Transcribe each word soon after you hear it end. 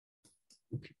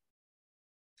Okay.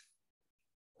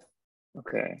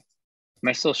 Okay. Am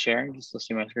I still sharing? Do you still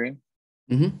see my screen?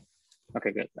 Mm-hmm.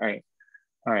 Okay, good. All right.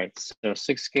 All right. So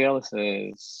 6 scale, this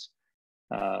is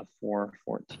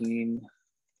 414.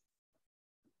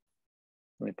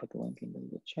 Let me put the link into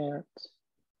the chat.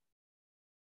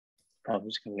 Probably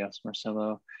just gonna be us,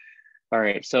 Marcelo. All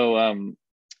right. So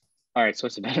so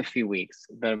it's been a few weeks.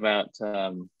 It's been about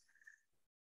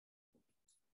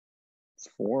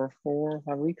 4 or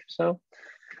 5 weeks or so.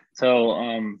 So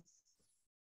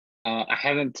I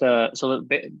haven't so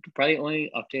probably the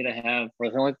only update I have, or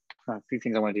the only few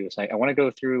things I want to do is I want to go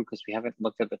through, because we haven't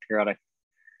looked at the periodic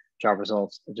job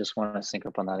results. I just want to sync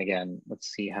up on that again.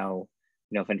 Let's see how,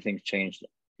 if anything's changed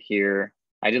here.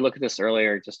 I did look at this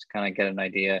earlier just to kind of get an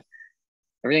idea.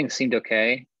 Everything seemed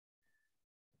okay.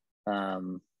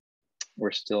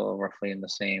 We're still roughly in the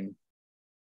same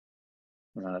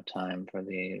amount of time for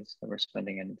these that we're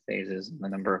spending in phases. The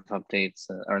number of updates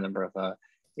or number of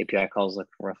API calls look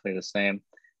roughly the same.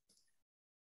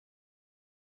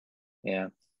 Yeah.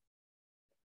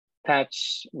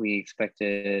 Patch, we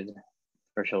expected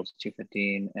thresholds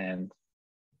 215, and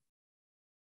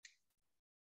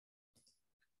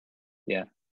yeah,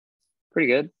 pretty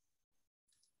good.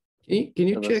 Can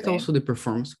you check also the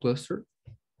performance cluster?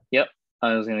 Yep,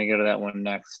 I was gonna go to that one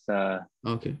next.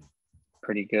 Okay.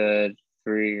 Pretty good,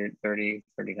 30,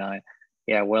 39.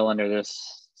 Yeah, well under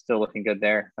this, still looking good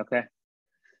there. Okay.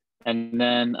 And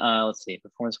then let's see,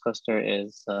 performance cluster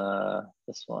is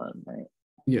this one, right?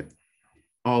 Yeah.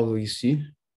 Oh, you see,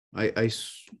 I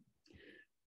saw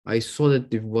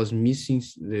that it was missing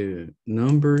the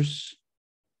numbers.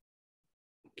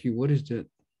 Okay, what is that?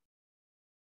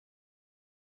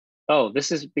 Oh,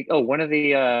 this is one of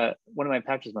my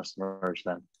patches must have merged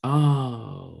then.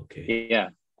 Oh, okay. Yeah.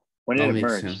 When did it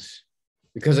merge? Sense.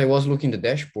 Because I was looking the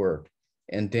dashboard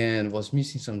and then was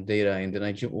missing some data, and then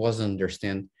I just wasn't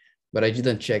understand, but I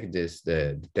didn't check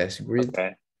the test grid.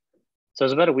 Okay. So it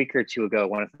was about a week or two ago,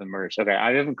 one of them merged. Okay,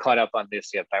 I haven't caught up on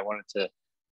this yet, but I wanted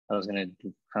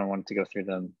to go through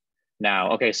them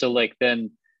now. Okay, so like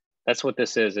then that's what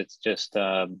this is. It's just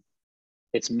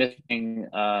it's missing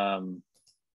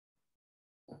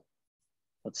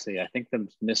let's see, I think I'm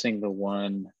missing the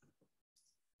one.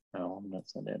 No,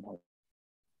 that's not it.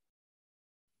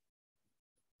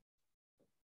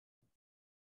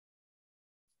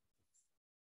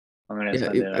 I'm gonna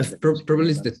send it. Probably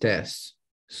it's the test.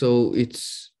 So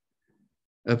it's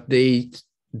update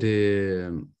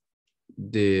the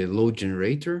load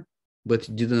generator, but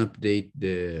it didn't update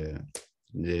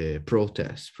the pro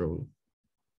test probably.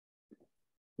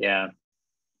 Yeah.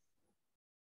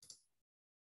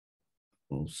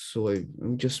 So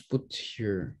I'll just put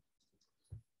here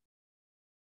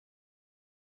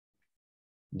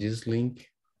this link.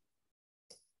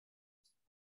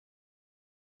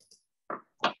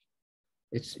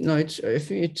 I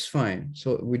think it's fine.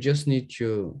 So we just need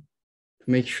to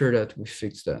make sure that we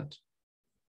fix that.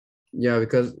 Yeah,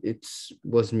 because it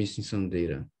was missing some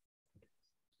data.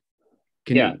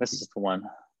 This is the one.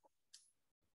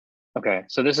 Okay,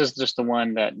 so this is just the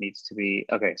one that needs to be,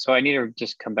 okay, so I need to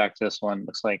just come back to this one.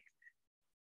 Looks like.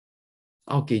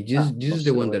 Okay, this is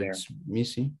the one that's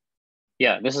missing.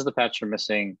 Yeah, this is the patch you're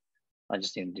missing. I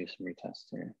just need to do some retests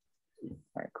here. All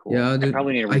right, cool. Yeah, I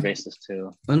probably need to rebase this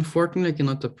too. Unfortunately, I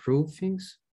cannot approve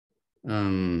things.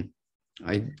 I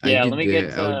did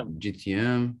the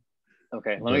GTM.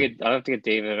 Okay, I'll have to get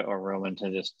David or Roman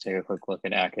to just take a quick look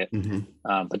at Ackit.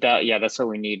 Mm-hmm. But that's what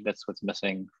we need. That's what's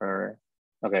missing for.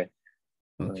 Okay.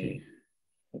 Okay.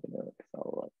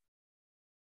 Follow up.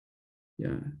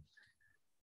 Yeah.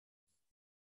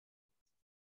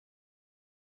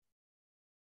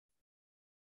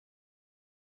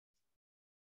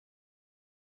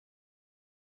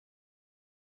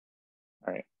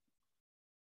 All right.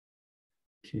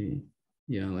 Okay.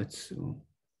 Yeah, let's see.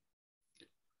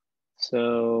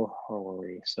 So where were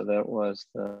we? So that was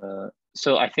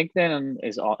so I think then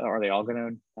are they all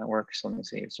gonna work? So let me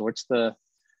see. So what's the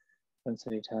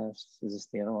density test? Is this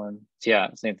the other one?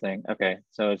 Yeah, same thing. Okay.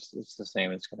 So it's the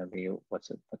same. It's gonna be, what's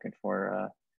it looking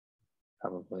for?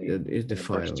 Probably is the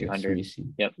file 200.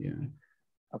 Missing. Yep. Yeah.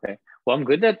 Okay. Well, I'm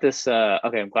good that this okay,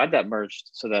 I'm glad that merged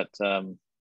so that and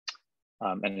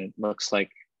it looks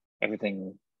like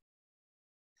everything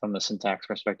from the syntax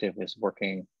perspective is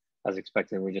working as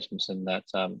expected. We're just missing that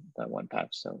one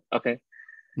patch. So okay.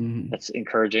 That's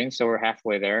encouraging. So we're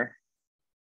halfway there.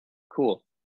 Cool.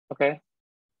 Okay.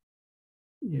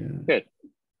 Yeah. Good.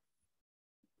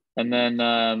 And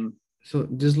then so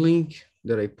this link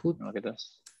that I put, look at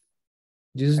this.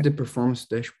 This is the performance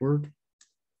dashboard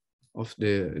of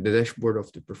the dashboard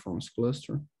of the performance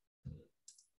cluster.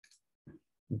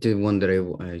 The one that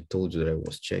I told you that I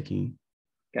was checking.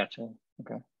 Gotcha.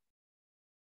 Okay.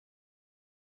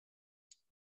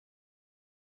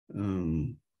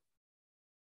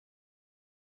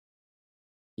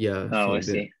 Yeah, Oh, so I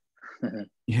see.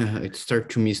 yeah, it started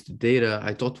to miss the data.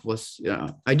 I thought was,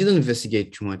 yeah, I didn't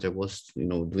investigate too much. I was,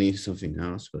 doing something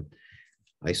else, but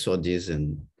I saw this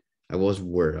and I was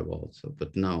worried about. So,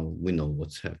 but now we know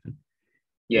what's happened.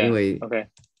 Yeah. Anyway, Okay.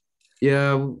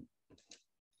 yeah,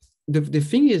 the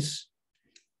thing is,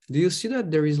 do you see that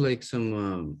there is like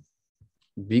some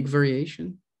big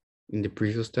variation in the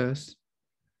previous test?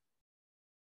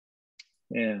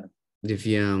 Yeah. The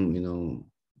VM,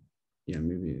 yeah,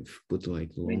 maybe if put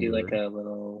like We do like longer. a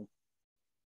little.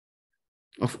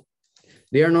 Of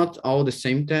They are not all the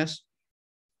same test,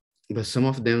 but some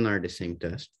of them are the same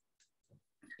test.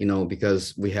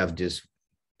 Because we have this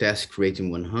test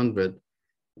creating 100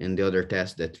 and the other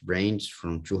test that range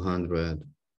from 200,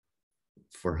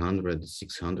 400,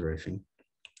 600, I think.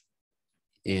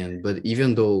 But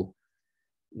even though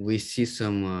we see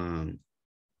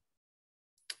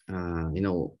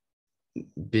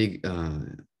big,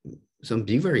 some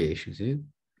big variations in it.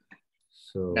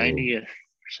 So 90th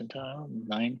percentile,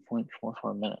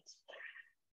 9.44 minutes.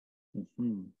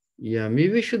 Mm-hmm. yeah,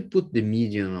 maybe we should put the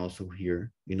median also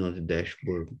here, the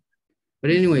dashboard.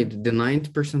 But anyway, the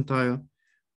ninth percentile,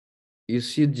 you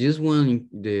see this one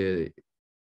in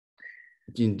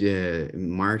the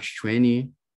March 20.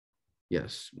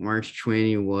 Yes, March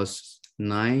 20 was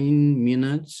 9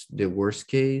 minutes, the worst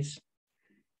case.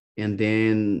 And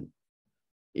then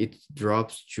it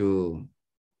drops to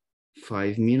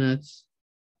 5 minutes.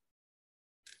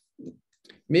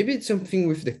 Maybe it's something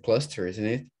with the cluster, isn't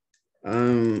it?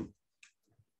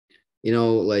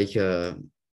 Like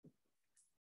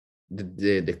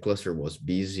the cluster was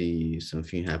busy,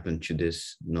 something happened to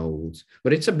this node,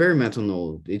 but it's a bare metal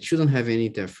node. It shouldn't have any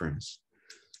difference.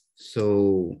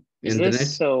 So, Is and the this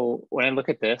next, so? When I look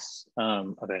at this,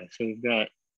 okay, so we've got.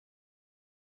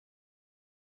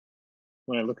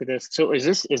 When I look at this, so is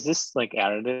this like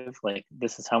additive? Like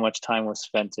this is how much time was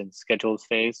spent in scheduled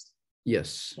phase?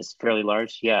 yes. It's fairly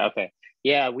large. Yeah. Okay.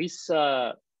 Yeah, we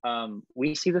see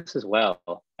this as well.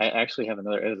 I actually have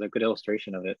a good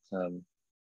illustration of it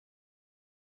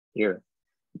here.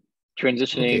 Okay,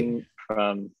 Transitioning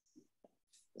from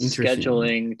interesting.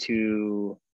 scheduling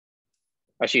to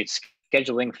actually it's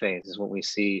scheduling phase is what we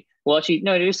see. Well, actually,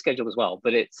 no, it is scheduled as well,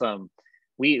 but it's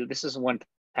this is one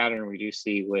pattern we do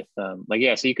see with like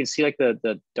yeah, so you can see like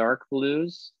the dark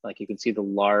blues, like you can see the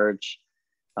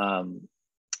um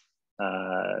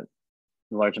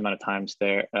large amount of times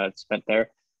there spent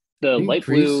there. The light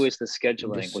blue Increase, is the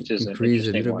scheduling, just which is an increase a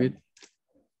interesting little bit. one.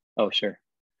 Oh, sure.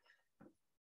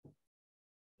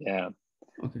 Yeah.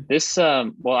 Okay. This,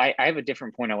 well, I have a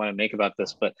different point I want to make about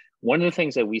this, but one of the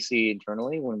things that we see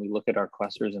internally when we look at our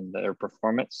clusters and their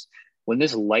performance, when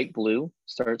this light blue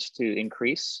starts to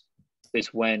increase,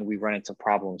 is when we run into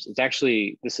problems.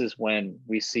 This is when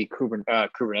we see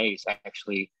Kubernetes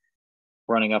actually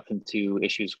running up into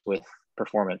issues with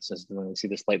performance, is when we see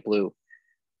this light blue.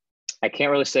 I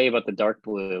can't really say about the dark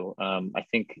blue. I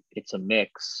think it's a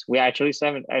mix. We actually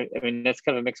haven't. I mean, that's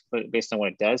kind of a mix based on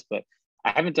what it does, but I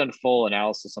haven't done full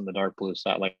analysis on the dark blue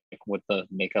side, like what the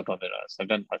makeup of it is. I've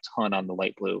done a ton on the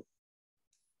light blue,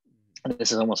 and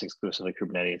this is almost exclusively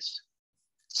Kubernetes.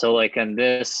 So, like on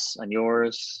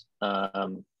yours,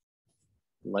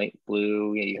 light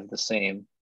blue, yeah, you have the same.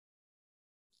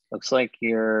 Looks like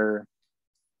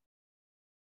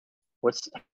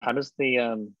how does the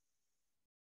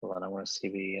hold on, I want to see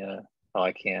the oh,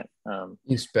 I can't. What's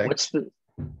Inspect.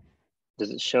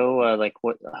 does it show like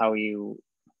how you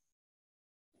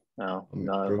no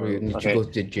Probably need to okay. go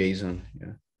to the JSON.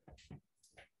 Yeah.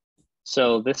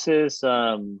 So this is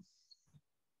what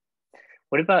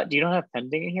about, do you not have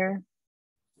pending in here?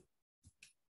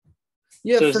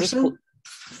 Yeah. So is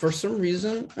For this some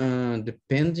reason, the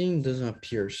pending doesn't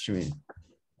appear to me.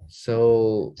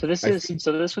 So I think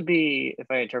so this would be, if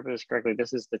I interpret this correctly,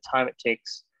 this is the time it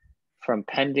takes from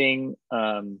pending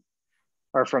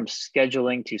or from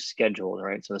scheduling to scheduled,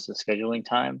 right? So this is scheduling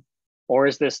time, or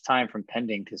is this time from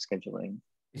pending to scheduling?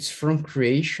 it's from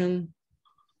creation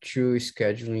to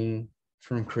scheduling,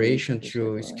 from creation Creation to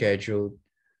to scheduling. scheduled,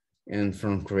 and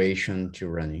from creation to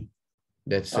running.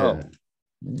 That's Oh,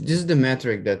 this is the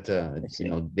metric that I see.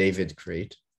 David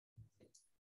create.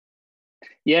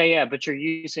 Yeah, but you're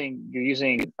using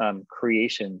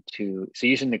creation to, so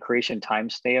using the creation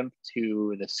timestamp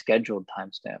to the scheduled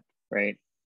timestamp, right?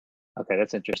 Okay,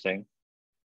 that's interesting.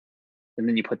 And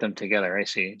then you put them together. I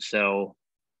see. So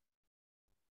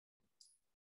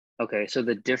okay, so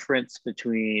the difference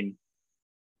between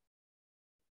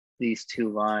these two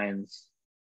lines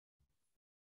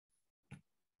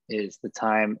is the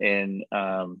time in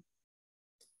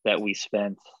that we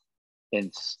spent in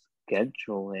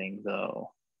scheduling,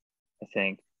 though, I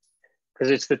think. Because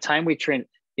it's the time we train.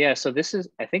 Yeah, so this is,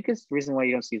 I think it's the reason why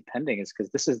you don't see pending is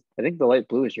because this is, I think the light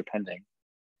blue is your pending.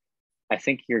 I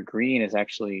think your green is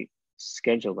actually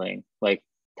scheduling, like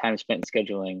time spent in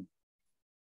scheduling.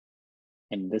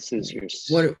 And this is your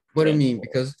what do you mean?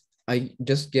 Because I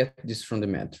just get this from the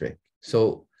metric.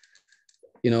 So,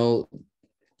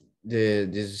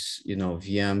 this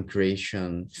VM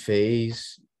creation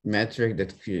phase metric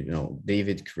that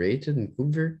David created in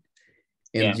KubeVirt,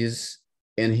 and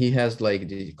and he has like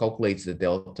calculates the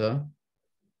delta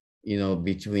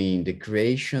between the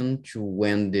creation to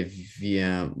when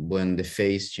the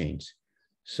phase changes.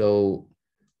 So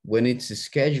when it's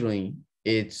scheduling,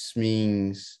 it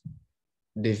means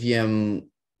the VM,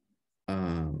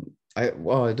 I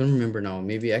don't remember now,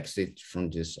 maybe exit from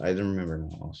this. I don't remember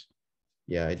now also.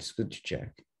 Yeah, it's good to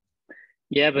check.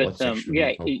 Yeah, but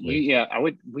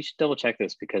we should double check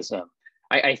this because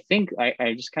I think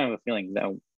I just kind of a feeling that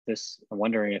I'm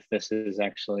wondering if this is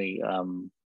actually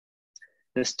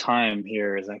this time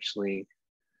here is actually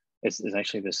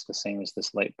actually the same as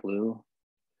this light blue.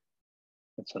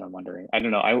 That's what I'm wondering. I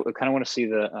don't know. I kind of want to see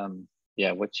the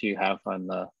what you have on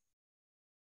the,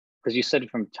 because you said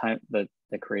from time the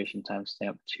creation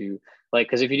timestamp to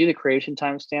because if you do the creation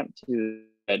timestamp to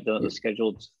the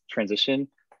scheduled transition,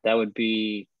 that would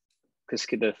be because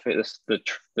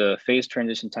the phase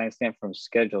transition timestamp from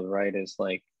scheduled, right, is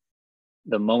like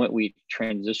the moment we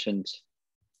transitioned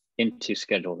into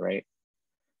scheduled, right?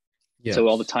 Yes. So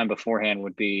all the time beforehand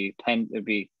would be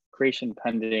creation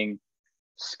pending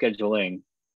scheduling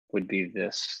would be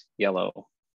this yellow.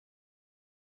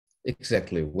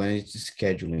 Exactly, when it's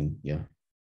scheduling, yeah.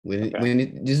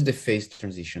 This is the phase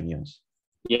transition, yes.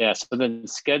 Yeah, so then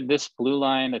this blue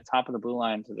line, the top of the blue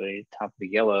line to the top of the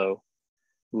yellow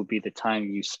will be the time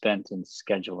you spent in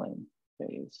scheduling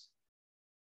phase.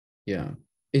 Yeah,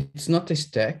 it's not a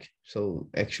stack, so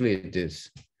actually it is.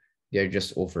 They're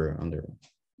just under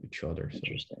each other.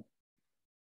 Interesting. So.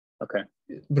 Okay.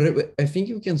 But I think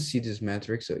you can see this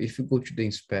metric. So if you go to the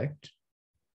inspect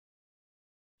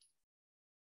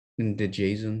in the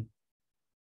JSON,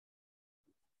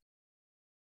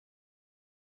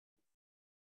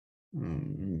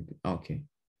 okay,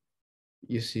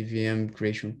 you see VM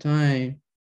creation time.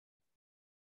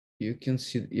 You can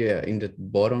see, in the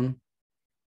bottom.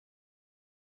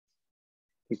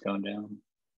 Keep going down.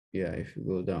 Yeah, if you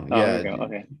go down. Oh, there you go.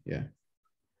 Okay. Yeah.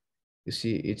 You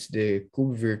see, it's the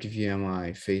KubeVirt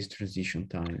VMI phase transition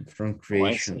time from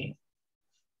creation. I see.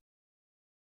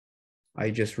 I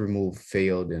just remove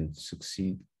failed and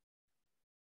succeed.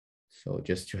 So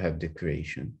just to have the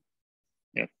creation.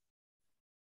 Yep.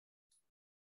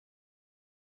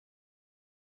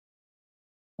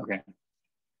 Okay.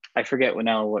 I forget what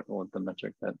the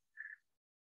metric that.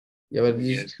 Yeah, but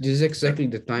this is exactly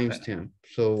the timestamp.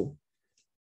 So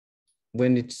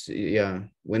when it's,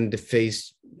 when the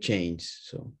phase changes,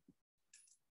 so.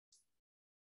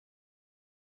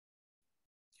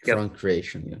 Yep. From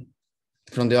creation,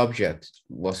 from the object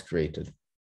was created.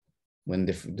 When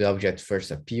the object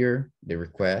first appear, the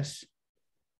request,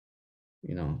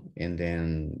 and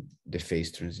then the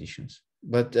phase transitions.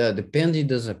 But the pending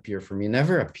doesn't appear for me,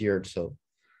 never appeared, so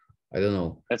I don't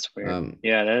know. That's weird.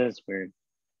 Yeah, that is weird.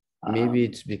 Maybe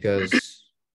it's because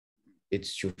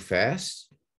it's too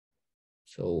fast,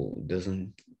 so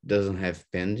doesn't have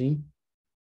pending.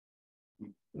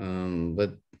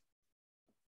 But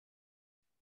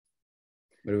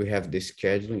we have the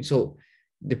scheduling. So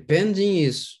the pending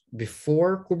is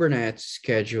before Kubernetes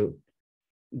schedule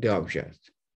the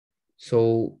object.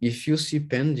 So if you see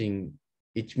pending,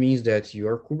 it means that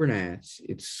your Kubernetes,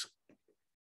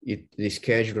 the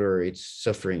scheduler, it's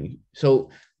suffering.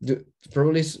 So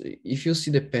probably if you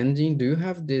see the pending, do you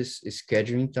have this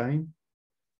scheduling time?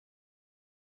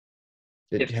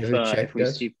 If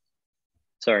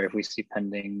we see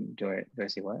pending, do I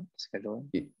see what? Scheduling?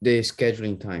 The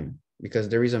scheduling time, because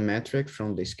there is a metric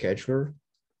from the scheduler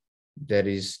that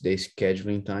is the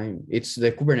scheduling time. It's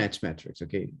the Kubernetes metrics,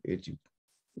 okay?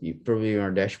 You probably on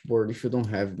our dashboard, if you don't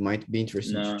have, might be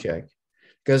interesting to check.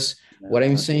 Because what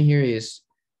I'm saying here is,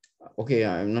 okay,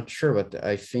 I'm not sure, but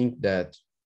I think that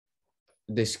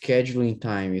the scheduling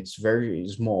time, it's very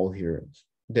small here.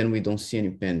 Then we don't see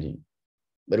any pending.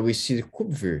 But we see the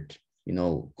KubeVirt,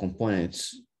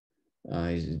 components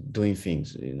is doing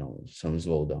things, some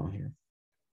slowdown here.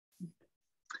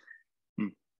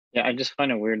 Yeah, I just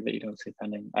find it weird that you don't see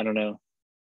pending. I don't know.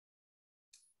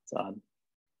 It's odd.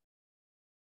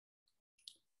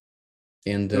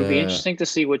 And It would be interesting to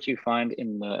see what you find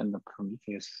in the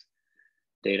Prometheus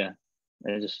data.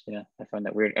 I find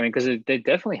that weird. I mean, because they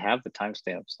definitely have the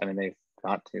timestamps. I mean, they've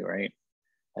got to, right?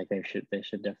 Like they should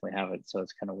definitely have it. So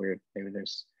it's kind of weird. Maybe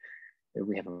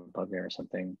we have a bug there or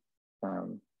something.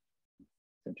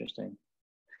 It's interesting.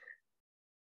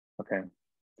 Okay.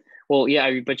 Well,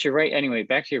 yeah, but you're right. Anyway,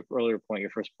 back to your earlier point, your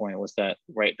first point was that,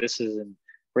 right,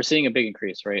 we're seeing a big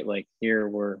increase, right? Like here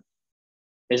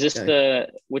is this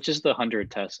which is the 100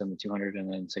 test and the 200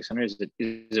 and then 600? Is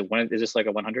this like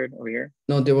a 100 over here?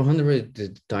 No, the 100 is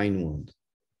the tiny one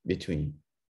between.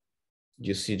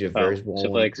 You see the very small so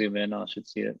if one. I like zoom in, I should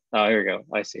see it. Oh, here we go.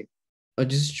 I see. Oh,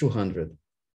 this is 200.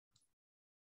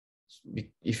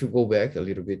 If you go back a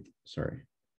little bit, sorry.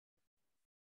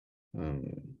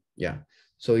 Yeah.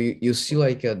 So you see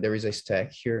like there is a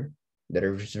stack here that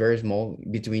is very small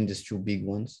between these two big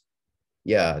ones.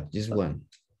 Yeah, this one.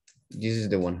 This is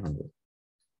the 100.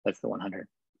 That's the 100.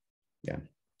 Yeah.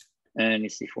 And you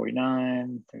see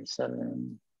 49,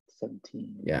 37,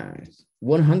 17. Yeah,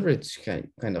 100 is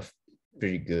kind of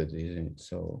pretty good, isn't it?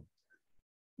 So,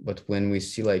 but when we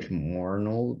see like more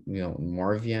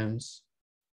more VMs.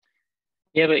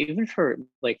 Yeah, but even for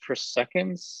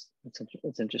seconds,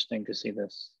 it's interesting to see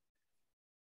this.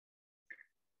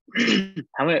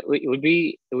 How many it would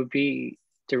be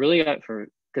to really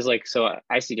because so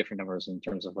I see different numbers in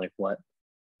terms of what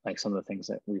some of the things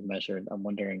that we've measured. I'm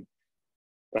wondering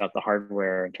about the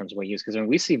hardware in terms of what you use, because when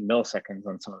we see milliseconds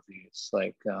on some of these,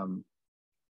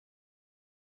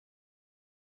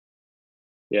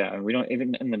 yeah, and we don't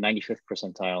even in the 95th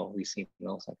percentile we see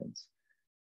milliseconds.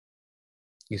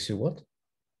 You see what?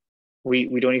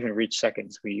 We don't even reach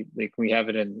seconds. We have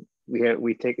it in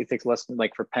it takes less than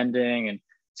for pending and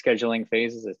scheduling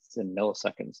phases, it's in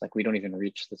milliseconds. We don't even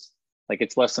reach this.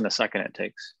 It's less than a second it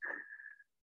takes.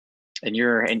 And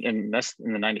you're and that's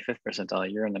in the 95th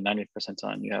percentile. You're in the 90th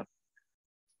percentile and you have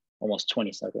almost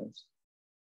 20 seconds.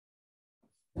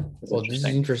 Well, this is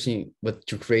interesting, but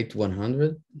to create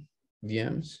 100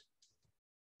 VMs?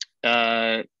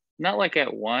 Not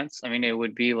at once. I mean, it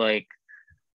would be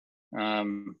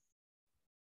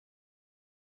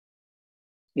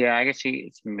yeah, I guess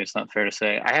it's not fair to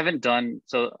say. I haven't done,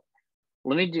 so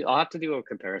I'll have to do a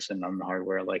comparison on the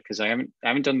hardware, because I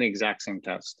haven't done the exact same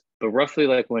test, but roughly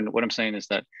what I'm saying is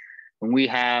that when we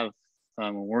have,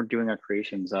 when we're doing our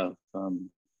creations of, I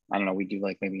don't know, we do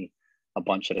maybe a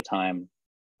bunch at a time,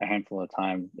 a handful at a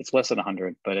time. It's less than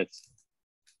 100, but it's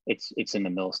in the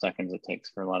milliseconds it takes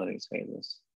for a lot of these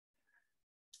phases.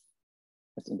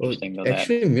 That's interesting though.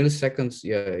 Actually, milliseconds,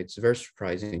 yeah, it's very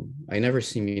surprising. I never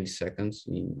see milliseconds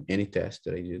in any test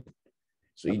that I did.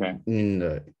 So okay.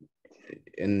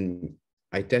 And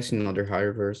I test in other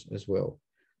hardwares as well.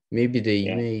 Maybe the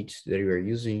image that you are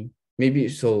using, maybe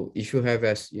so if you have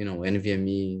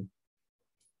NVMe,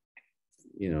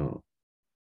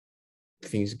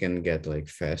 things can get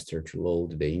faster to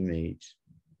load the image.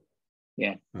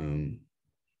 Yeah.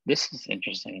 This is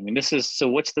interesting. I mean, so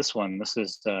what's this one? This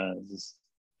is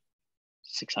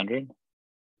 600?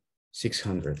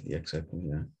 600, yeah, exactly,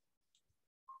 yeah.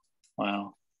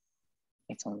 Wow.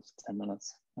 It's almost 10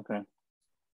 minutes. Okay.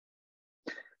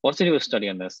 We'll have to do a study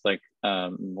on this,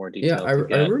 more detail. Yeah,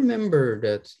 I remember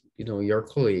that, your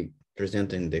colleague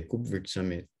presenting the KubeVirt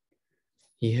Summit,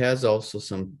 he has also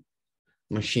some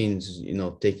machines,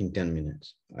 taking 10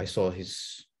 minutes. I saw it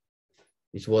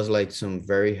was some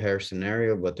very rare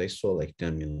scenario, but I saw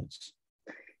 10 minutes.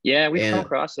 Yeah, we've come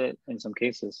across it in some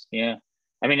cases. Yeah.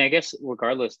 I mean, I guess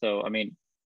regardless though, I mean,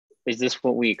 is this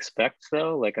what we expect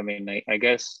though? I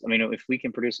guess, if we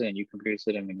can produce it and you can produce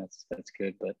it, I mean, that's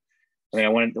good. But I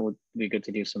mean, it would be good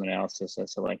to do some analysis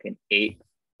as to an 8,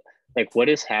 what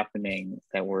is happening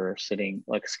that we're sitting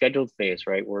scheduled phase,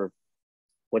 right?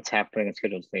 What's happening in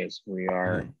scheduled phase? We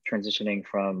are transitioning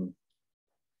from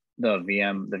the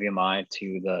VMI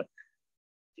to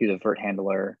the vert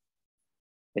handler.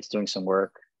 It's doing some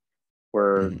work.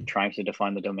 We're trying to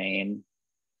define the domain,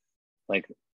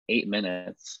 8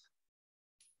 minutes.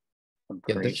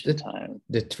 Yeah, time.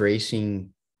 The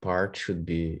tracing part should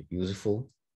be useful.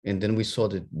 And then we saw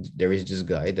that there is this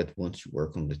guy that wants to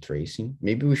work on the tracing.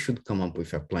 Maybe we should come up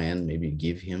with a plan, maybe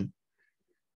give him,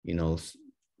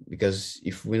 because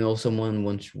if we know someone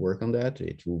wants to work on that,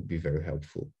 it will be very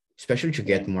helpful, especially to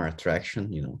get more attraction,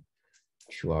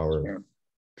 to our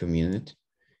community.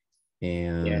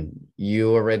 And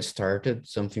you already started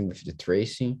something with the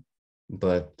tracing,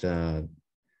 but I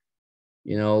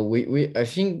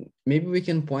think maybe we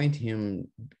can point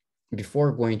him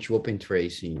before going to open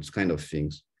tracing, these kind of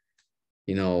things,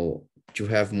 to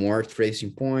have more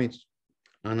tracing points,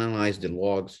 analyze the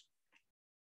logs,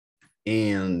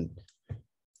 and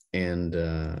and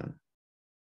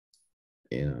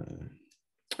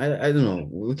I don't know.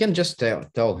 We can just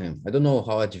tell him. I don't know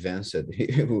how advanced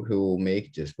he will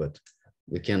make this, but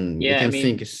we Yeah, I can mean,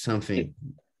 think something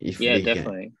if yeah, they can.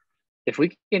 definitely. If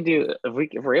we can do,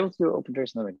 if we're able to do open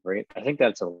source, then great. I think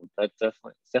that's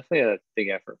definitely, it's definitely a big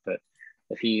effort. But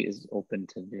if he is open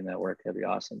to doing that work, that'd be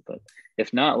awesome. But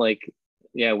if not, like,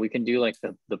 yeah, we can do like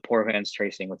the poor man's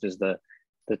tracing, which is the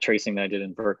tracing that I did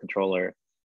in Vert controller,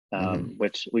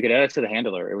 which we could add it to the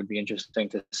handler. It would be interesting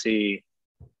to see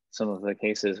some of the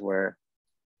cases where,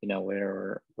 you know,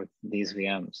 where with these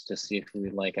VMs, to see if we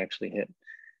like actually hit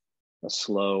a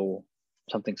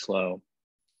something slow.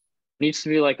 It needs to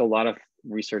be like a lot of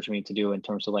research we need to do in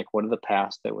terms of like, what are the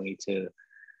paths that we need to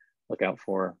look out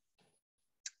for.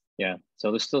 Yeah,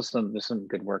 so there's some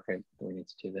good work that we need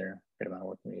to do there. Good amount of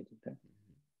work we need to do there.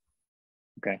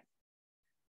 Okay.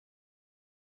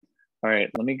 All right,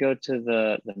 let me go to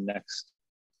the next.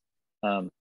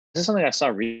 This is something I saw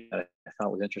recently that I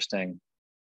thought was interesting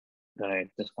that I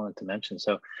just wanted to mention.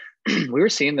 So we were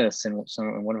seeing this in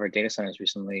one of our data centers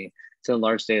recently. It's a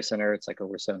large data center. It's like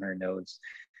over 700 nodes.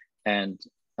 And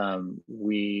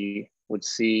we would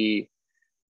see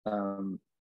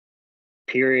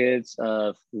periods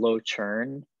of low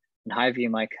churn and high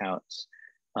VMI counts.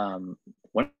 One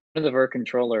of the Vert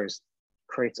controllers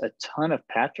creates a ton of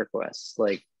patch requests,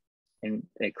 like in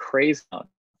a crazy amount.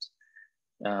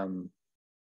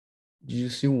 Did you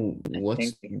see what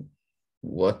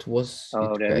was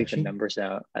oh, it did I leave the patching? numbers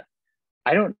out?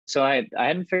 I don't. So I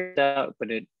hadn't figured it out, but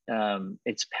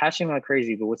it's patching like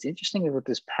crazy. But what's interesting with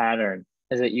this pattern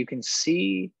is that you can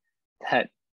see that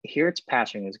here it's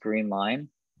patching this green line,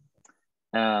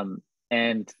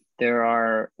 and there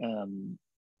are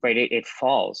right. It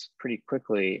falls pretty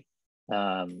quickly,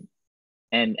 and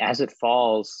as it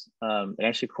falls, it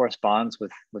actually corresponds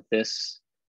with this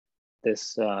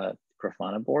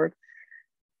Grafana board.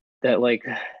 That like,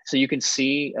 so you can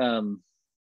see.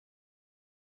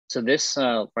 So this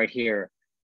right here,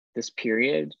 this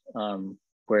period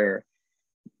where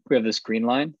we have this green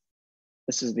line,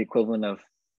 this is the equivalent of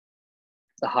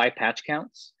the high patch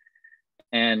counts.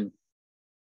 And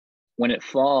when it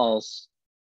falls,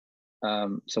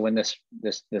 so when this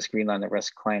green line, the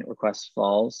REST client request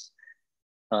falls,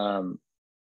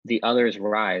 the others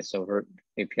rise. So Vert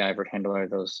API, Vert handler,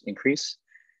 those increase.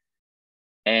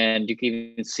 And you can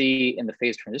even see in the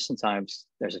phase transition times,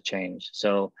 there's a change.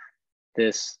 So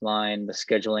this line, the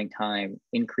scheduling time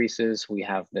increases. We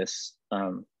have this,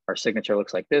 our signature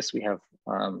looks like this. We have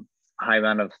a high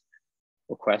amount of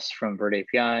requests from Vert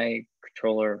API,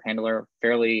 controller, handler,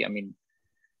 fairly, I mean,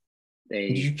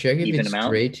 Did you check if even it's amount.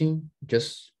 creating,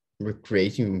 just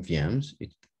creating VMs?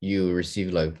 You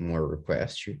receive like more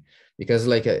requests? Because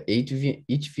like each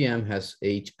VM has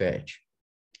 8 patch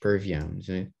per VM,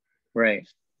 isn't it? Right.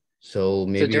 So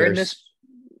maybe So during this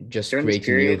creating new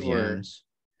period where, VMs.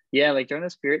 yeah, like during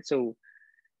this period, so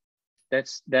I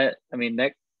mean,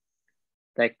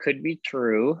 that could be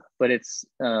true, but it's,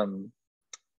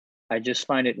 I just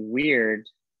find it weird.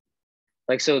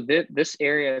 Like, so this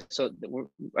area, so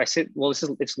I said, well,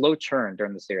 it's low churn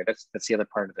during this area. That's the other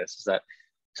part of this is that,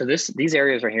 so these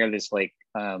areas right here, this like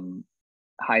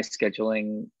high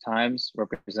scheduling times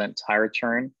represent higher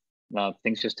churn.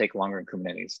 Things just take longer in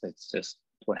Kubernetes. That's just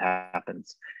what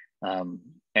happens.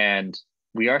 And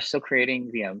we are still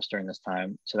creating VMs during this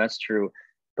time. So that's true,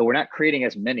 but we're not creating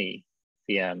as many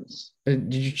VMs.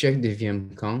 Did you check the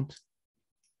VM count?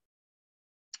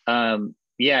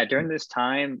 Yeah, during this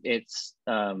time, it's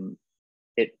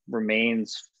it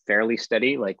remains fairly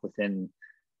steady, like within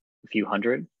a few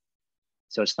hundred.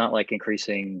 So it's not like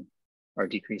increasing or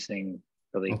decreasing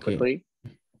really quickly.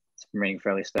 It's remaining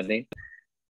fairly steady.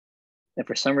 And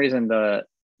for some reason, the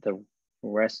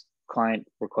REST client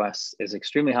requests is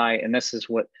extremely high, and this is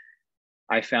what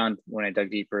I found when I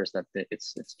dug deeper, is that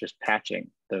it's just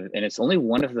patching. And it's only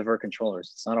one of the Vert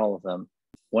controllers. It's not all of them.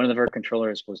 One of the Vert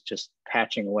controllers was just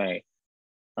patching away.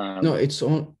 No, it's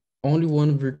only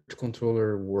one Vert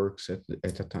controller works at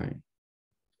a time.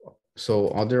 So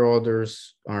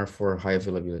others are for high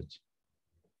availability.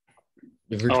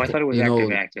 I thought it was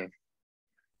active.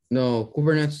 No,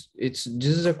 Kubernetes. This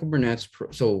is a Kubernetes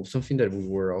so something that we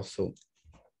were also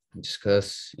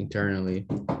discuss internally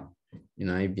in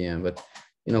IBM, but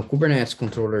Kubernetes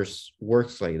controllers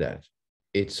works like that.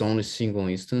 It's only single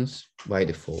instance by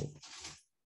default,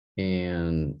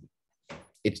 and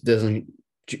it doesn't,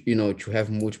 to have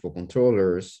multiple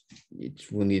controllers, it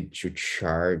will need to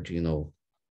shard,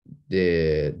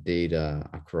 the data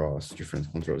across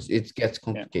different controllers. It gets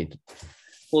complicated.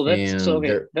 Well, that's so And okay.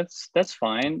 there, That's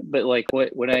fine. But like,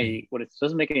 what it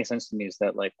doesn't make any sense to me is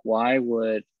that like, why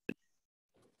would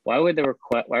we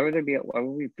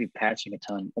be patching a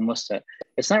ton almost at,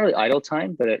 it's not really idle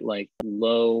time, but at like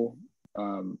low,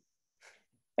 um,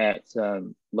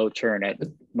 low churn at but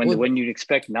when what you'd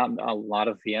expect not a lot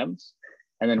of VMs,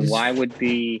 and then this why would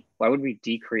we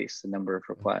decrease the number of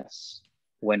requests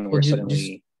when well we're just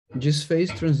suddenly just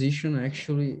phase transition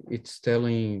actually it's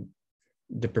telling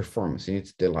the performance and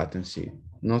it's the latency,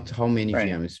 not how many right?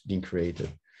 VMs being created.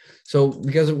 So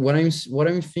because what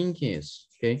I'm thinking is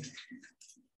okay.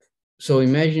 So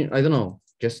imagine, I don't know,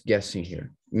 just guessing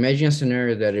here. Imagine a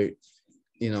scenario that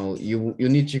you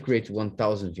need to create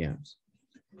 1,000 VMs,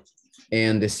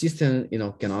 and the system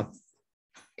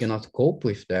cannot cope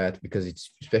with that because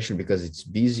it's especially because it's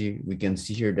busy. We can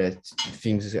see here that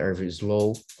things are very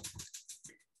slow,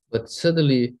 but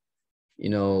suddenly you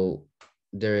know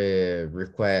the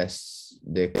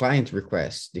client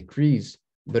requests decrease,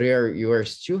 but you are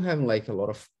still having like a lot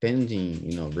of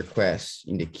pending requests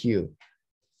in the queue.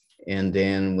 And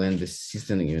then when the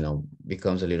system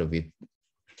becomes a little bit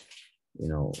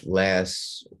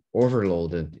less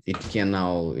overloaded, it can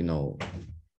now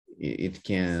it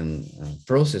can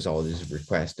process all these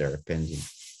requests that are pending,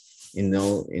 and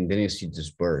then you see this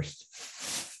burst.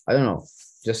 I don't know,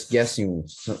 just guessing,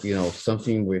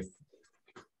 something with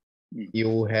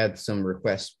you had some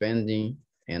requests pending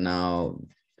and now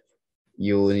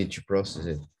you need to process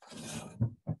it.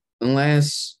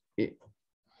 Unless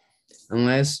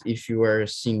unless if you are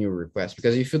seeing new requests,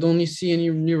 because if you don't see any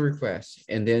new requests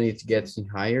and then it gets in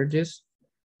higher this,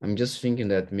 I'm just thinking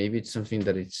that maybe it's something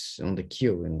that it's on the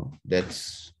queue,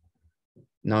 that's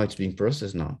now it's being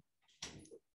processed now.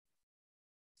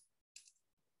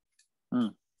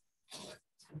 Hmm.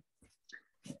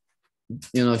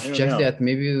 To check that,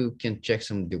 maybe you can check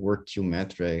some of the work queue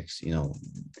metrics, the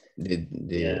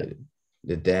Yeah.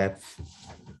 the depth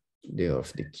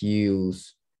of the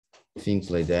queues, things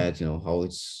like that, how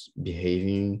it's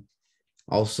behaving.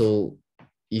 Also,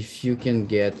 if you can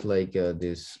get like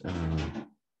this a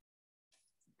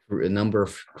number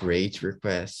of create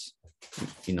requests,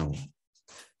 the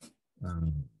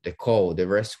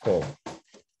rest call,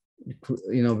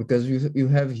 because you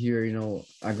have here,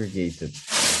 aggregated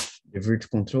the virt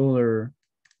controller,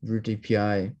 virt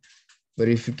API. But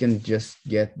if you can just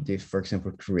get this, for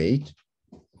example, create,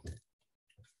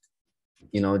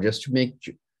 just to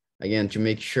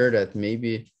make sure that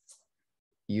maybe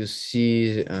you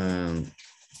see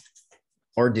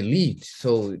or delete.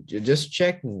 So just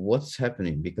check what's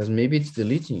happening, because maybe it's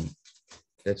deleting.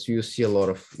 That's you see a lot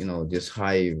of this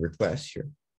high requests here.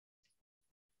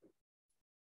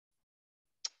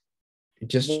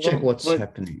 Just check what's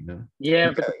happening.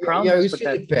 Yeah, but the problem yeah, you is with see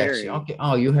that the patch. theory. Okay.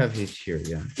 Oh, you have it here.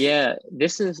 Yeah. Yeah,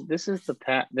 this is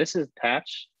patch.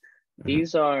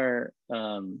 These are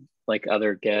like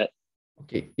other get.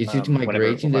 Okay. Is it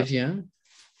migrating the VM? You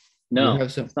No,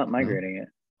 have some? it's not No. migrating it.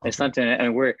 It's Okay. not doing it,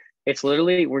 and it's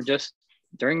literally we're just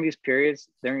during these periods,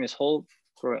 during this whole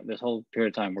period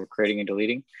of time, we're creating and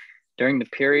deleting. During the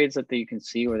periods that you can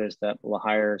see where there's that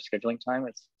higher scheduling time,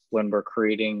 it's when we're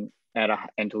creating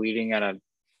and deleting we're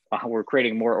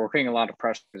creating a lot of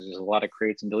pressure because there's a lot of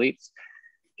creates and deletes.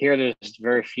 Here, there's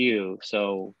very few,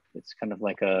 so it's kind of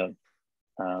like there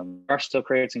are still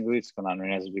creates and deletes going on,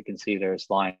 and as we can see, there's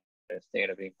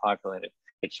data being populated.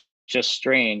 It's just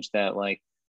strange that like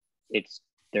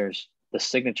there's the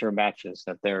signature matches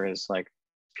that there is like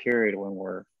period when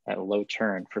we're at low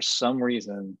churn. For some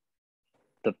reason,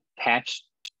 the patch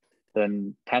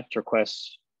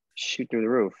requests shoot through the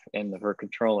roof in the virt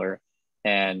controller,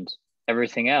 and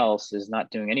everything else is not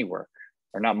doing any work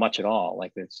or not much at all.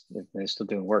 Like they're still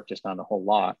doing work, just not a whole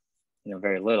lot,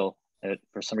 very little.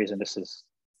 For some reason, this is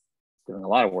doing a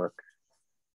lot of work.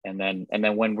 And then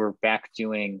when we're back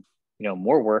doing,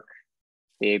 more work,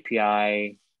 the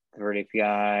API, the virt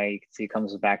API, you can see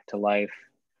comes back to life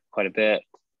quite a bit.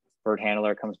 Virt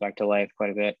handler comes back to life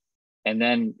quite a bit. And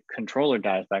then controller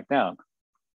dies back down,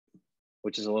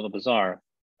 which is a little bizarre.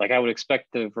 Like I would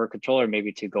expect the virt controller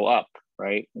maybe to go up,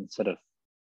 right? Instead of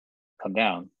come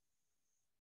down.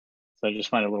 So I just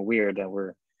find it a little weird that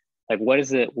we're like, what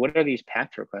are these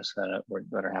patch requests that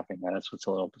are happening? That's what's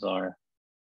a little bizarre.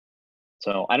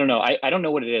 So I don't know. I don't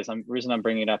know what it is. The reason I'm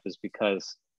bringing it up is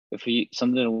because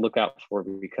something to look out for,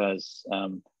 because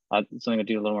something to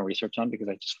do a little more research on, because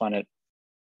I just find it,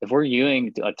 if we're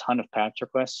using a ton of patch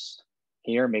requests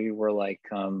here, maybe we're like,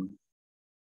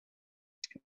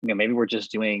 maybe we're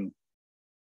just doing,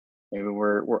 maybe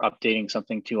we're updating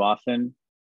something too often,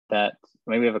 that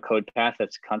maybe we have a code path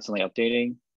that's constantly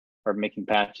updating or making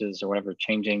patches or whatever,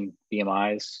 changing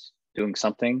BMIs doing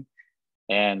something,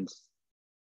 and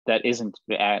that isn't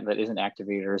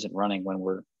activated or isn't running when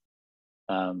we're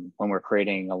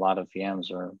creating a lot of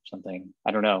VMs or something.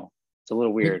 I don't know. It's a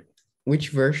little weird. Which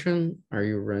version are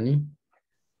you running?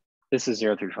 This is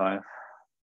 0.35.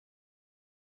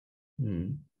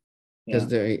 Because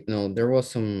there was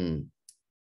some,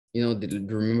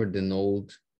 remember the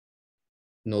node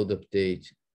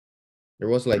update? There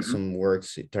was like some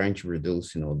works trying to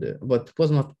reduce, but it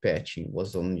was not patching, it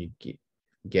was only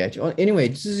get. Oh, anyway,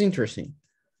 this is interesting.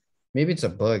 Maybe it's a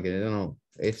bug. I don't know.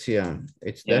 It's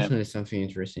definitely something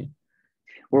interesting.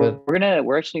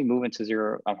 We're actually moving to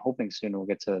 0. I'm hoping soon we'll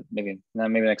get to maybe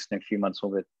next few months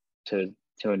we'll get to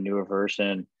a newer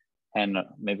version, and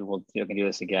maybe we can do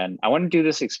this again. I want to do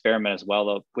this experiment as well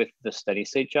though with the steady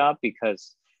state job,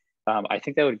 because I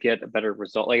think that would get a better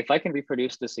result. Like if I can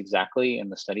reproduce this exactly in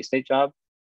the steady state job,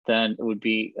 then it would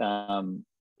be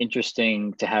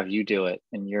interesting to have you do it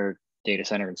in your data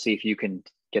center and see if you can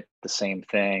get the same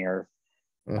thing, or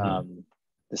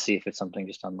to see if it's something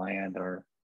just on my end, or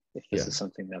if this is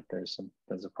something that there's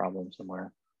a problem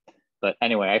somewhere. But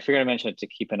anyway, I figured I mentioned it to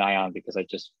keep an eye on, because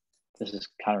this is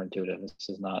counterintuitive. This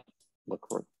does not look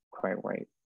quite right.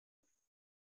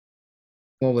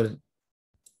 Well, but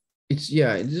it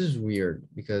is weird,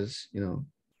 because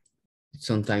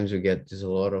sometimes you get a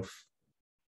lot of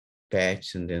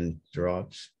patch and then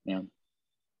drops. Yeah.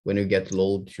 When you get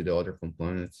load to the other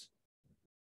components.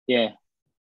 Yeah.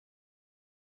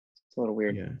 It's a little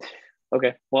weird. Yeah.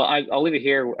 Okay. Well, I'll leave it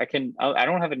here. I'm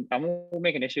gonna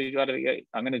make an issue out of it.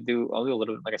 I'll do a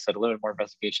little, like I said, a little bit more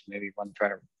investigation. Maybe one try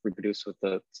to reproduce with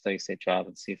the steady state job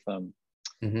and see if and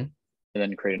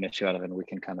then create an issue out of it, and we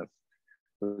can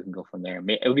go from there.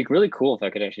 It would be really cool if I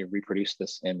could actually reproduce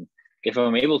this if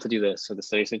I'm able to do this. So the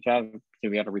steady state job, to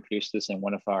be able to reproduce this in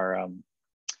one of our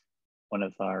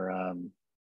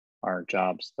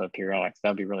jobs, the periodics.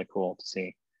 That'd be really cool to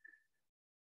see.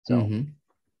 So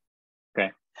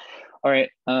okay. All right.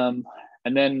 And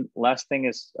then last thing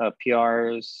is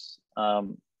PRs.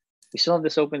 We still have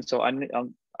this open, so I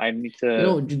need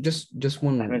to. Just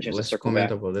one last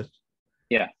comment about it.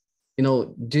 Yeah.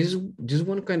 This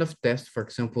one kind of test, for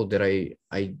example, that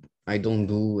I don't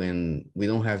do, and we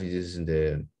don't have this in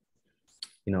the,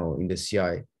 in the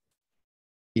CI.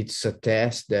 It's a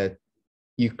test that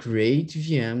you create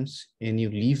VMs and you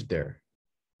leave there.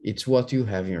 It's what you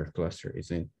have in your cluster,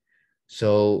 isn't it?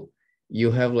 So you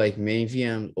have like many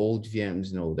VMs, old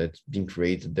VMs, that's been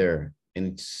created there, and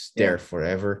it's there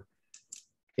forever.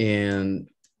 And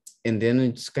then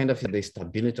it's kind of the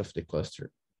stability of the cluster.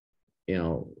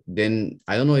 Then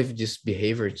I don't know if this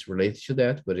behavior is related to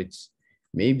that, but it's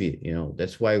maybe,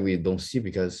 that's why we don't see,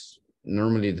 because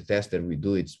normally the test that we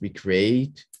do, it's we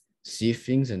create, see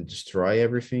things and destroy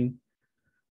everything.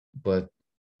 But,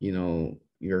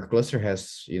 your cluster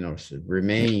has,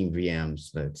 remaining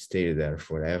VMs that stay there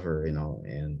forever,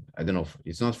 and I don't know,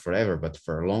 it's not forever, but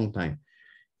for a long time.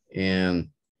 And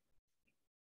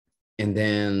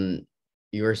then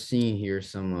you are seeing here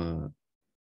some,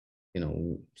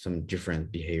 some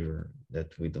different behavior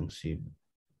that we don't see.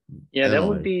 Yeah, that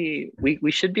would be,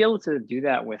 we should be able to do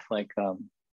that with like a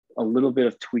little bit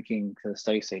of tweaking to the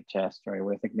steady state test, right?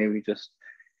 Where I think maybe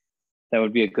that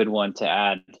would be a good one to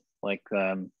add, like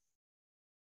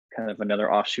kind of another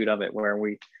offshoot of it, where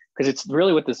because it's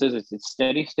really what this is, it's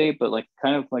steady state, but like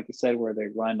kind of like you said, where they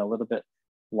run a little bit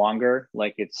longer.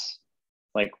 Like it's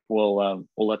like we'll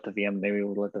let the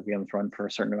VMs run for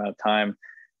a certain amount of time,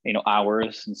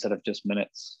 hours instead of just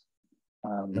minutes,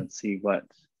 and see what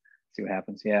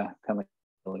happens. Yeah, kind of like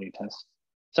ability test.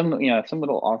 Some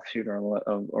little offshoot or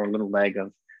a little leg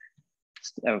of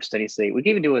steady state. We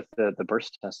can even do with the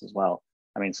burst test as well.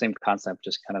 I mean, same concept,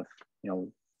 just kind of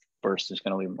burst is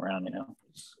going to leave them around.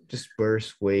 Just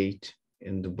burst, wait,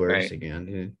 and the burst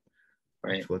again.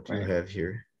 Right. That's what you have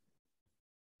here.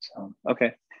 So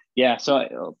okay, yeah.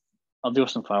 So I'll do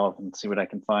some follow up and see what I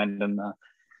can find, and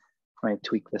try to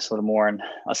tweak this a little more, and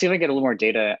I'll see if I get a little more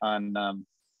data on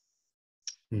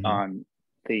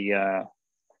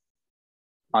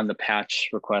the patch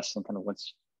requests and kind of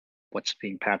what's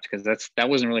being patched, because that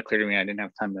wasn't really clear to me. I didn't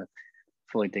have time to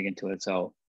fully dig into it.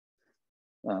 So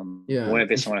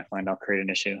based on what I find, I'll create an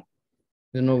issue. I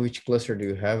don't know which cluster do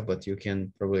you have, but you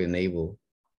can probably enable,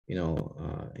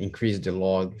 increase the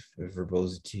log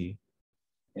verbosity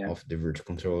of the virtual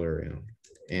controller,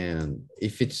 and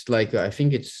if it's like, I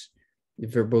think it's the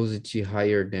verbosity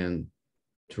higher than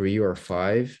 3 or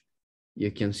 5,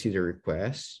 you can see the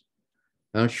requests.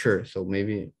 I'm not sure, so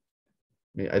maybe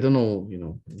I don't know,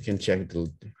 you can check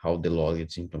how the log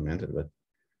is implemented, but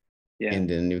and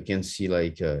then you can see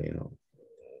like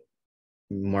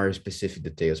more specific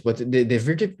details. But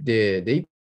the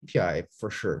API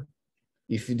for sure.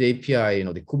 If the API, you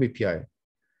know, the kube API,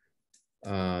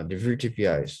 the virt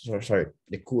API, sorry,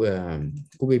 the kube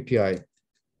API,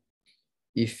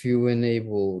 if you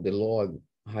enable the log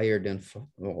higher than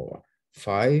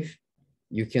 5,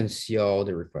 you can see all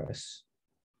the requests.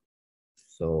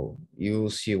 So you will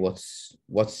see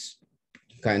what's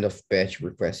kind of patch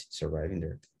request it's arriving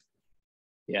there.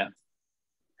 Yeah.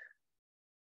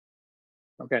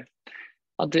 Okay.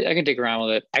 I can dig around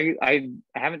with it. I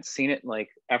haven't seen it like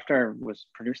after I was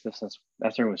produced this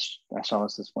after I saw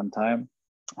this one time.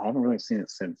 I haven't really seen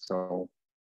it since. So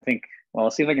I think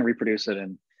I'll see if I can reproduce it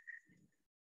and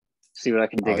see what I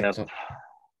can dig it up.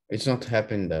 It's not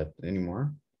happening that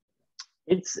anymore.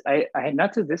 It's I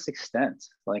not to this extent.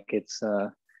 Like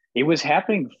it was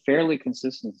happening fairly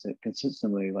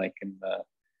consistently, like in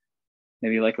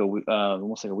maybe like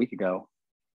almost like a week ago,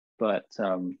 but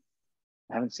I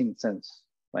haven't seen it since.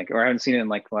 Like, or I haven't seen it in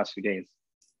like the last few days.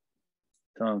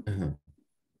 So I'm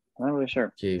not really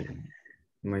sure. Okay, it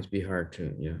might be hard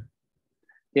to, yeah.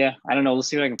 Yeah, I don't know. We'll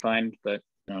see what I can find, but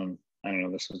I don't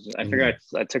know. I figured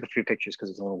I took a few pictures because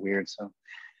it's a little weird. So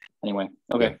anyway,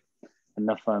 okay. Yeah.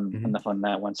 Enough on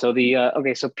that one. So the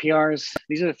okay, so PRs.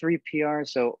 These are the 3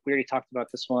 PRs. So we already talked about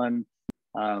this one.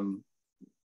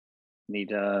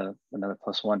 Need another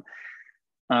 +1.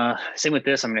 Same with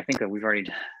this. I mean, I think that we've already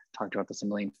talked about this a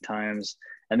million times.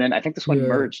 And then I think this one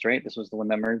merged, right? This was the one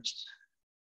that merged.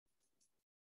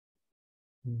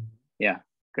 Yeah,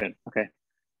 good. Okay.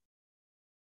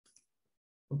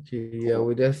 Okay, yeah,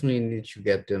 we definitely need to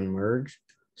get them merged.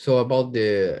 So about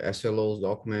the SLOs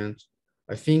document,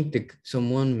 I think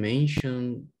someone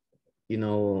mentioned, you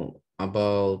know,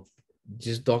 about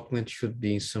this document should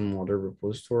be in some other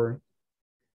repository.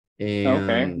 And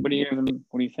okay, what do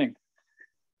you think?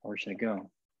 Where should it go?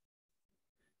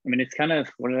 I mean, it's kind of,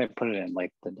 what did I put it in?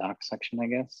 Like the doc section, I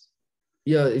guess?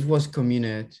 Yeah, it was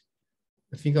community.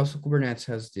 I think also Kubernetes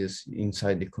has this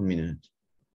inside the community.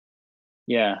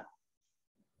 Yeah.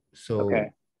 So okay.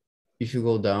 If you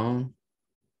go down,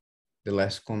 the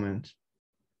last comment.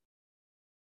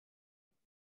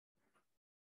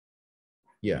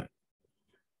 Yeah.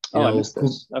 I missed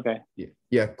this. Okay.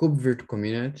 Yeah, KubeVirt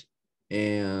community.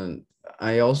 And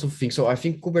I also think, so I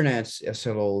think Kubernetes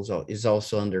SLO is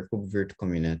also under KubeVirt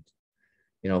community.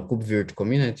 You know, KubeVirt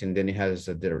community, and then it has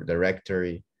a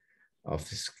directory of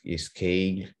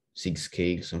scale, SIG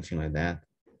scale, something like that.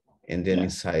 And then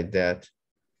inside that,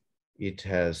 it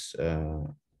has,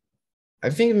 I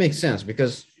think it makes sense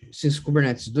because since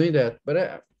Kubernetes is doing that,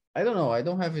 but I don't know, I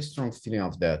don't have a strong feeling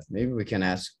of that. Maybe we can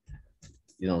ask,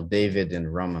 you know, David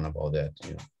and Raman about that.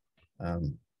 You know,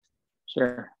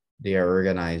 sure. They are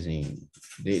organizing,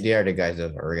 they are the guys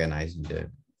that are organizing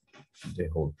the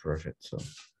whole project. So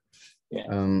yeah.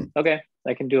 Okay,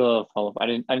 I can do a follow-up.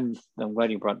 I'm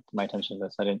glad you brought my attention to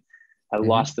this. I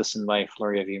lost this in my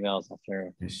flurry of emails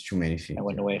after there's too many things. I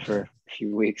went away for a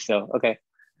few weeks. So okay,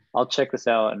 I'll check this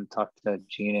out and talk to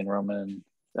Gene and Roman.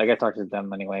 I got to talk to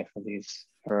them anyway for this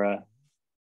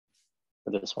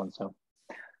one. So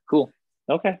cool.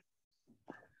 Okay.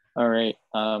 All right.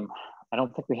 I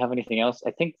don't think we have anything else.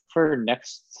 I think for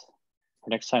next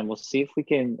time, we'll see if we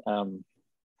can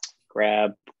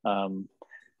grab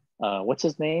what's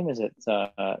his name? Is it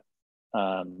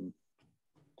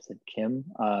Kim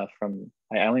from,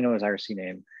 I only know his IRC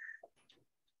name.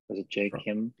 Was it Jay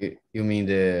Kim? You mean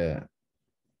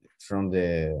from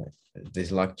the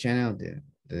Slack channel,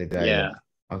 the guy? Yeah.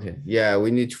 Okay. Yeah,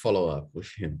 we need to follow up with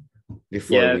him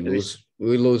before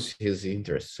we lose his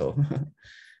interest. So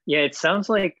yeah, it sounds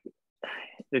like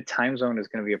the time zone is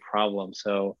going to be a problem.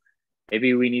 So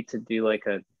maybe we need to do like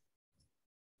a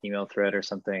email thread or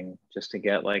something just to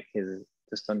get like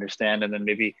just understand, and then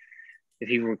maybe if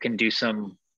he can do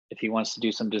if he wants to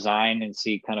do some design and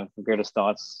see kind of get his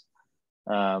thoughts.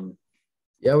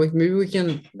 Yeah, maybe we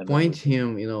can point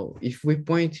him, you know, if we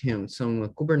point him some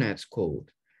Kubernetes code,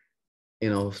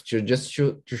 you know, to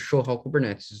show how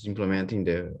Kubernetes is implementing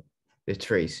the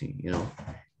tracing, you know,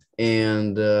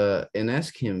 and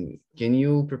ask him, can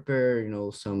you prepare, you know,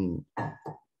 some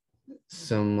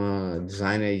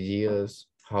design ideas,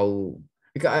 how,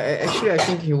 because I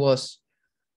think he was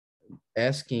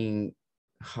asking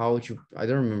how to, I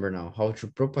don't remember now, how to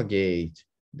propagate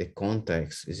the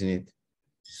context, isn't it?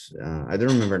 I don't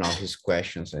remember now his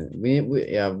questions, and we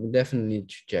definitely need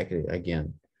to check it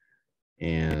again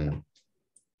and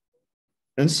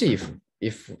see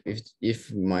if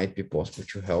it might be possible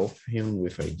to help him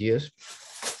with ideas.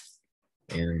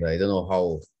 And I don't know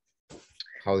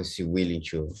how is he willing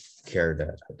to carry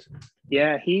that. But,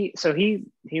 yeah, he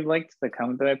liked the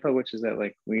comment that I put, which is that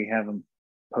like we have him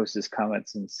post his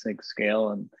comments in SIG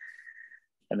scale, and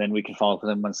then we can follow up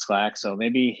with him on Slack. So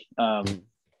maybe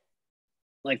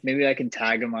like maybe I can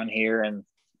tag him on here, and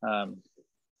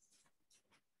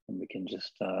we can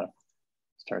just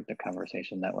start the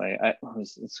conversation that way.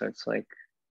 It starts like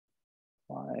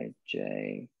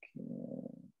YJ.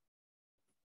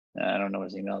 I don't know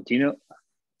his email. Do you know?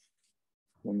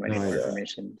 We might need more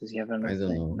information. Does he have another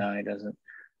thing? No, he doesn't.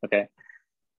 Okay.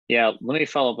 Yeah, let me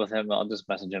follow up with him. I'll just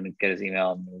message him and get his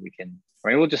email, and we can.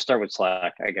 Or maybe we'll just start with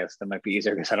Slack. I guess that might be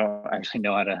easier because I don't actually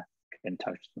know how to get in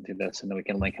touch with him through this, and then we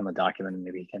can link him the document, and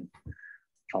maybe he can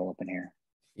follow up in here.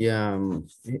 Yeah,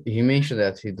 he mentioned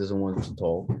that he doesn't want to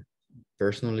talk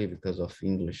personally because of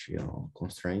English,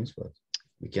 constraints, but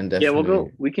we can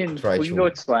definitely we can go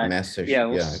with Slack. Message.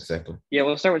 Yeah, exactly. Yeah,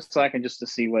 we'll start with Slack and just to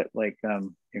see what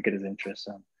get his interest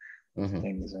on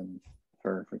things and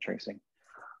for tracing.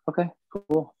 Okay, cool.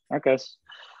 All right, guys.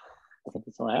 I think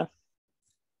that's all I have.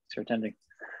 Thanks for attending.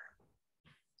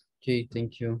 Okay,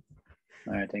 thank you.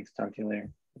 All right, thanks. Talk to you later.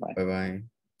 Bye. Bye-bye.